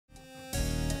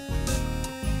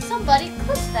Somebody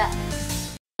click that.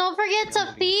 Don't forget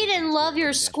to feed and love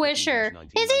your squisher.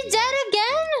 Is he dead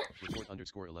again?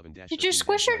 Did your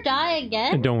squisher die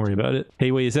again? Don't worry about it.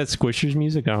 Hey, wait, is that Squisher's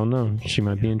music? I don't know. She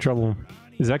might be in trouble.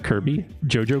 Is that Kirby?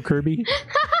 Jojo Kirby?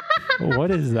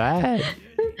 What is that?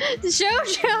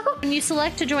 Jojo! When you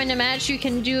select to join a match, you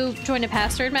can join a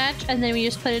password match, and then we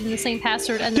just put it in the same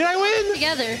password and Did I win?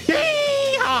 Together.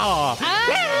 Yeehaw!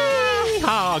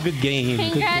 Yeehaw! Good game.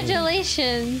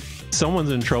 Congratulations. Good game.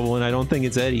 Someone's in trouble, and I don't think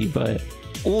it's Eddie, but...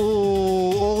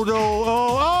 Oh no!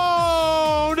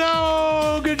 Oh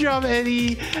no! Good job,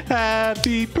 Eddie.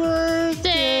 Happy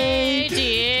birthday,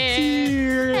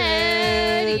 dear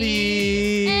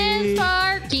Eddie. And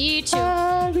Sparky too.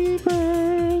 Happy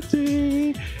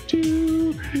birthday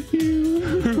to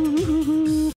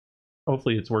you.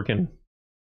 Hopefully it's working.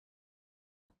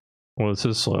 Well, this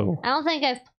is slow. I don't think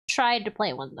I've tried to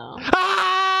play one though.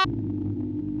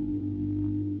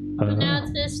 Now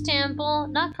it's Istanbul,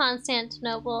 not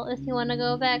Constantinople. If you want to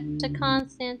go back to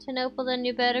Constantinople, then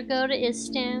you better go to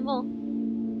Istanbul.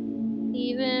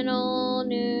 Even old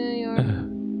New York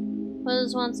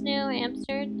was once New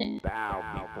Amsterdam. Bow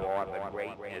before the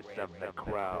greatness of the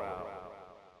crow.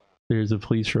 There's a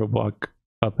police roadblock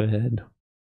up ahead.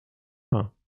 Huh.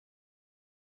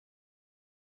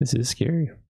 This is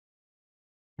scary.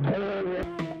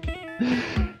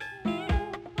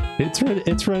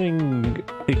 It's running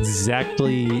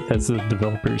exactly as the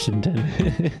developers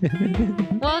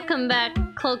intended. Welcome back,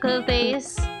 Cloco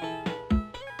Face.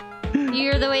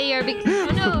 You're the way you're oh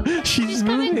no! She's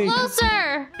coming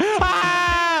closer!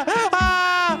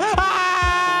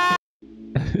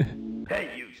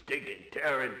 Hey, you stinking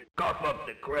Terran, cough up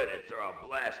the credits or I'll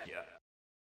blast you.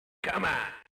 Come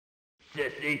on,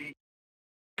 sissy.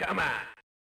 Come on,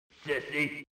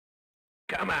 sissy.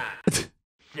 Come on,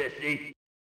 sissy.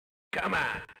 Come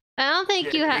on. I don't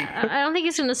think you have. I don't think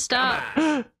he's gonna stop. Come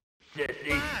on,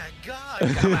 sissy. My God.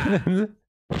 Come on.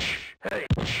 Hey,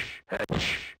 hey,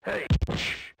 hey,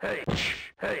 hey, hey,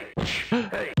 hey,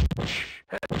 hey.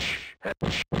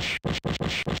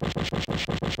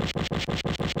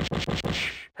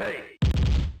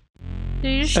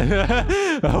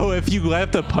 Oh, if you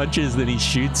let the punches, then he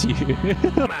shoots you.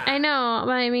 I know,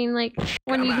 but I mean, like,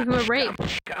 when you give him a rape.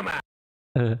 Come on.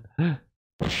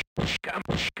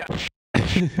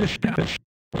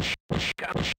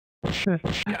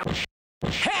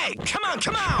 Hey, come on,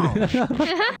 come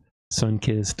on!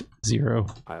 Sun-kissed 0.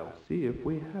 I'll see if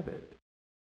we have it.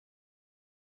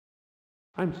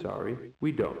 I'm sorry,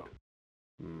 we don't.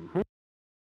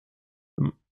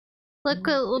 Look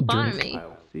at lobotomy.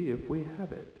 I'll see if we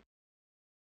have it.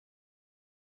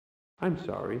 I'm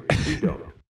sorry, we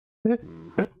don't.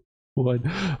 One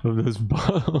of those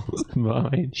bottles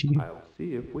behind you. I'll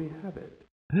see if we have it.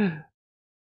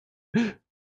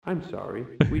 I'm sorry,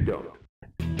 we don't.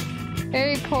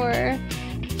 Very poor.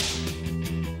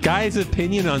 Guy's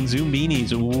opinion on Zoom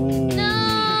beanies. Ooh.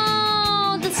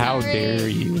 No! That's How not right. dare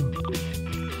you?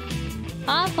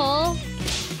 Awful.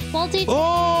 Multi. Oh!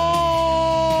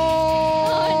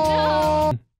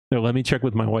 Oh No, let me check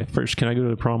with my wife first. Can I go to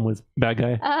the prom with bad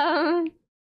guy? no.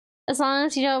 As long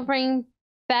as you don't bring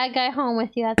bad guy home with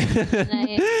you at the end of the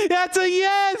night. That's a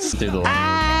yes!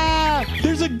 Ah!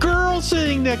 There's a girl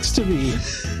sitting next to me.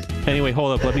 Anyway,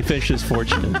 hold up. Let me finish this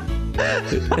fortune.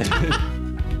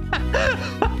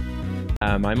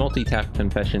 My multi-tap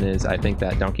confession is I think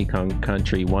that Donkey Kong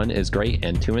Country 1 is great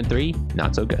and 2 and 3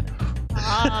 not so good.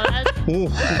 Oh,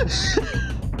 that's...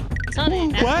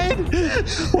 What?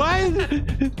 What?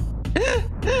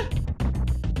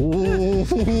 Oh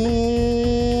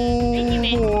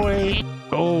boy.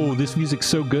 Oh, this music's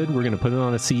so good, we're gonna put it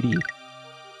on a CD.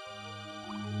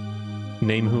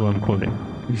 Name who I'm quoting.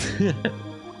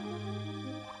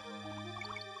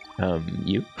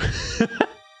 You?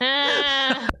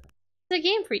 It's a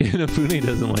game for you. Inafune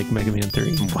doesn't like Mega Man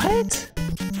 3. What?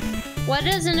 What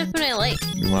does Inafune like?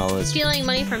 Well, it's... Stealing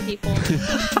money from people.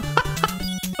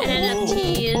 And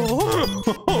NFTs.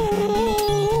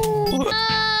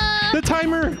 The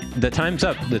timer! The time's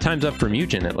up. The time's up for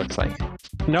Mugen, it looks like.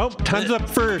 Nope, time's up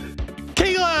for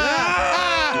Kayla!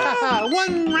 Ah!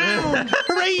 1 round!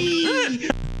 Hooray!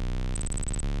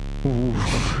 Ooh.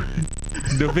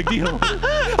 No big deal.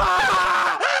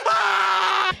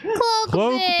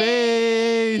 Cloak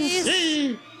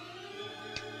base!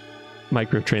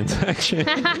 Microtransaction.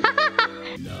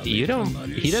 You don't...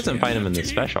 He doesn't fight him in the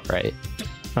special, right?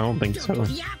 I don't think so.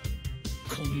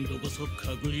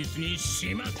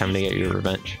 Time to get your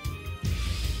revenge.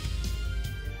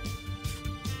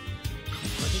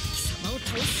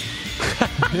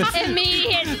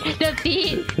 Immediate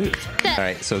defeat.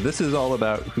 Alright, so this is all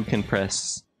about who can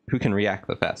press who can react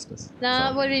the fastest.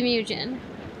 That would be Mugen.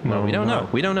 No, we don't know.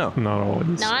 We don't know. Not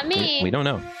always. Not me. We don't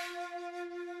know.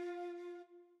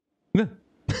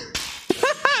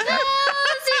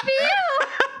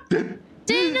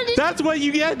 Daniel, That's what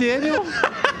you get, Daniel.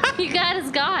 you got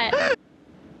his got.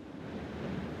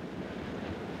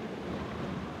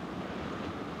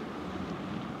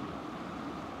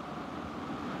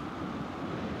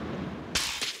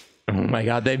 Oh my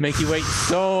god, they make you wait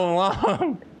so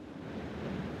long.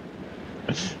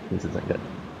 This isn't good.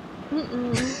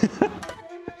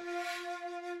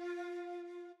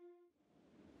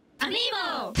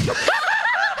 Amiibo!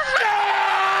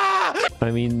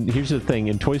 I mean, here's the thing.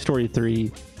 In Toy Story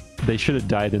 3, they should have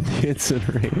died in the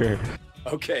incinerator.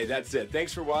 Okay, that's it.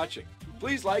 Thanks for watching.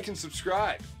 Please like and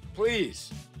subscribe.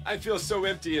 Please. I feel so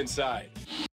empty inside.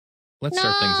 Let's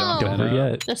start things off. Don't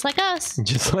forget. Just like us.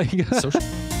 Just like Social